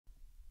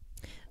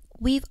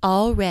We've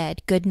all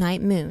read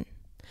Goodnight Moon,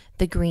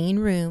 The Green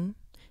Room,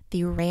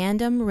 The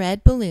Random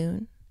Red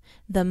Balloon,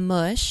 The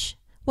Mush,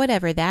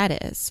 whatever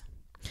that is.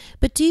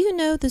 But do you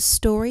know the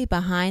story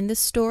behind the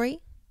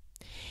story?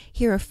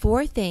 Here are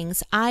 4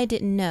 things I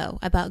didn't know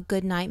about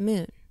Goodnight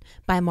Moon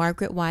by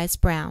Margaret Wise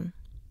Brown.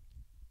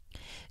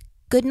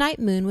 Goodnight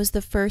Moon was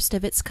the first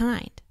of its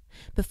kind.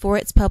 Before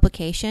its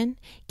publication,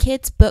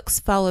 kids' books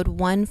followed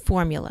one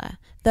formula,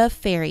 the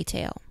fairy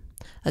tale.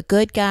 A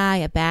good guy,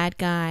 a bad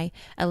guy,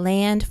 a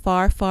land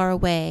far, far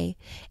away,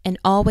 and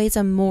always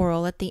a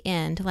moral at the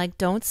end, like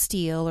don't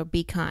steal or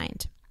be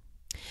kind.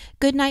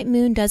 Goodnight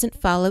Moon doesn't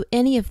follow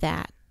any of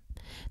that.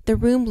 The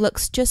room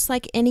looks just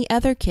like any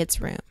other kid's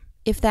room,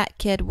 if that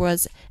kid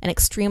was an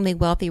extremely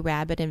wealthy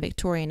rabbit in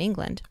Victorian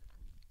England.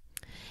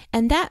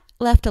 And that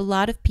left a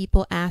lot of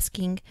people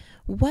asking,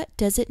 what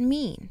does it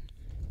mean?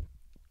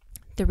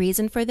 The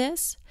reason for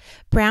this?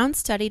 Brown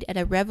studied at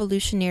a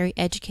revolutionary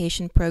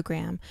education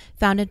program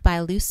founded by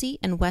Lucy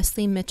and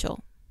Wesley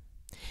Mitchell.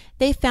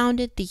 They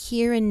founded the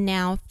here and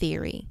now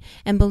theory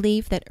and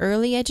believed that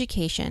early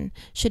education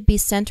should be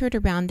centered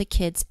around the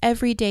kid's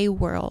everyday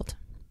world.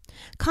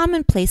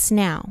 Commonplace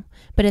now,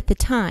 but at the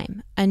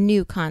time, a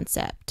new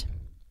concept.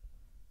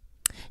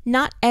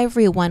 Not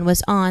everyone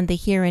was on the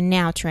here and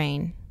now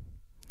train.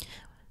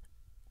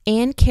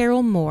 Anne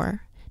Carroll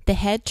Moore, the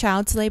head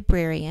child's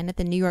librarian at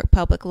the New York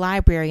Public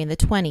Library in the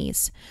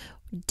 1920s,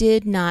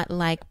 did not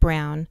like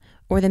Brown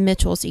or the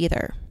Mitchells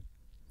either.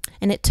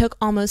 And it took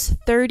almost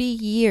 30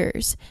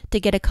 years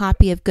to get a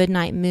copy of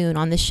Goodnight Moon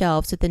on the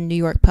shelves at the New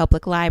York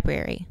Public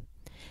Library.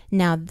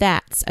 Now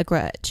that's a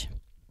grudge.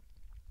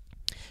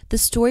 The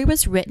story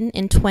was written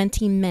in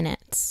 20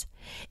 minutes.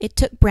 It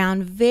took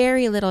Brown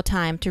very little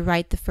time to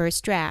write the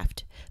first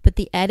draft, but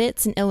the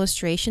edits and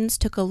illustrations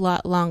took a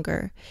lot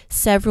longer,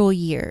 several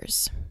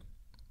years.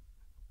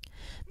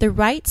 The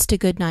rights to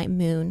Goodnight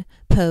Moon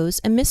pose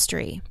a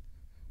mystery.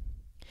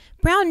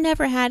 Brown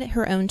never had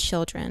her own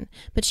children,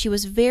 but she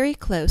was very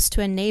close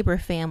to a neighbor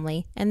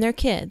family and their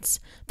kids,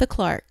 the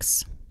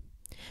Clarks.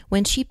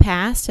 When she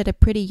passed at a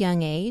pretty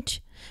young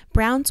age,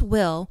 Brown's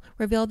will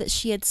revealed that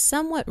she had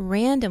somewhat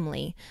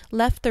randomly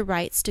left the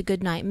rights to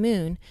Goodnight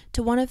Moon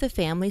to one of the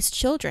family's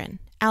children,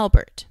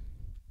 Albert.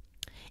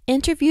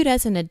 Interviewed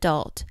as an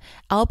adult,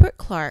 Albert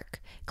Clark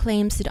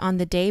claims that on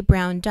the day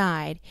Brown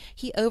died,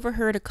 he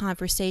overheard a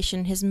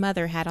conversation his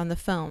mother had on the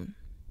phone.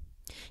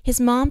 His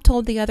mom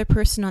told the other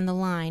person on the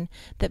line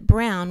that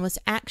Brown was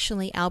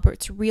actually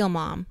Albert's real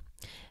mom,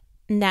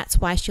 and that's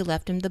why she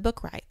left him the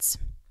book rights.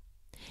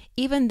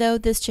 Even though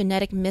this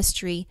genetic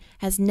mystery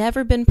has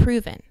never been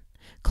proven,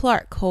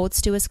 Clark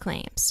holds to his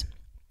claims.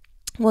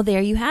 Well,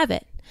 there you have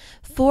it.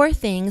 4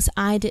 things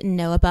I didn't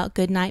know about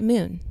Goodnight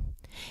Moon.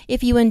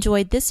 If you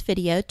enjoyed this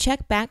video,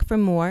 check back for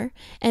more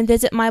and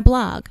visit my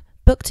blog,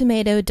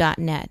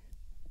 Booktomato.net.